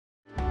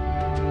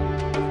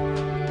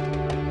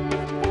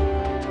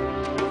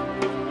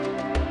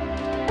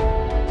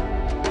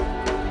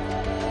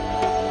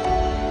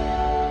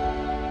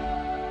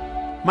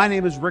My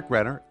name is Rick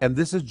Renner, and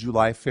this is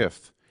July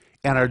 5th.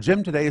 And our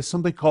gem today is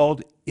simply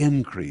called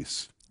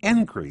increase.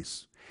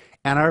 Increase.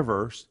 And our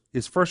verse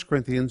is 1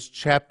 Corinthians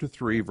chapter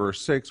 3, verse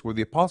 6, where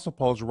the Apostle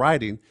Paul is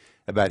writing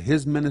about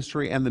his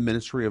ministry and the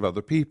ministry of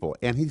other people.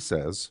 And he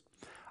says,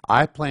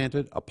 I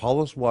planted,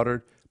 Apollos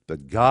watered,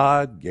 but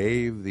God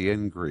gave the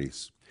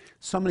increase.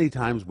 So many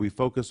times we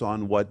focus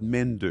on what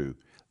men do,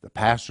 the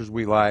pastors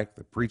we like,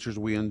 the preachers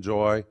we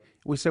enjoy.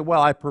 We say,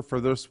 well, I prefer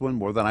this one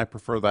more than I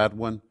prefer that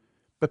one.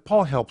 But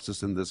Paul helps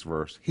us in this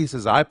verse. He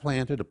says, I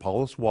planted,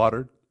 Apollos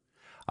watered.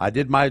 I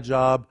did my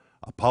job,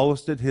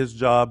 Apollos did his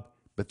job.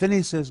 But then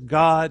he says,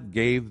 God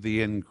gave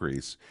the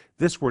increase.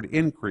 This word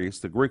increase,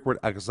 the Greek word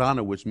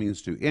axana, which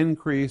means to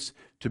increase,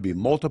 to be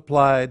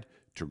multiplied,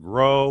 to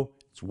grow,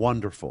 it's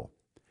wonderful.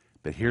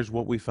 But here's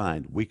what we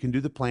find. We can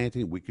do the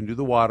planting, we can do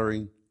the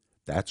watering.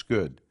 That's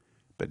good.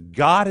 But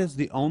God is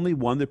the only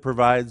one that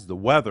provides the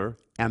weather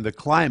and the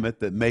climate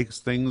that makes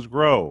things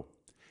grow.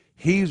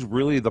 He's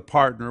really the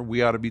partner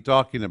we ought to be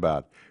talking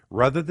about.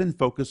 Rather than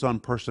focus on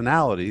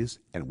personalities,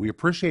 and we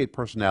appreciate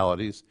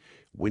personalities,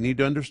 we need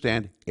to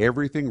understand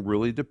everything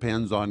really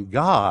depends on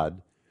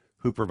God,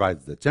 who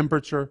provides the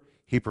temperature,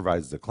 He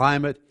provides the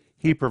climate,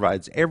 He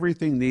provides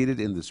everything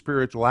needed in the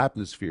spiritual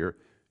atmosphere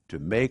to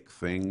make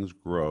things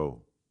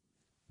grow.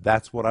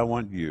 That's what I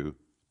want you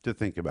to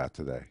think about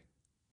today.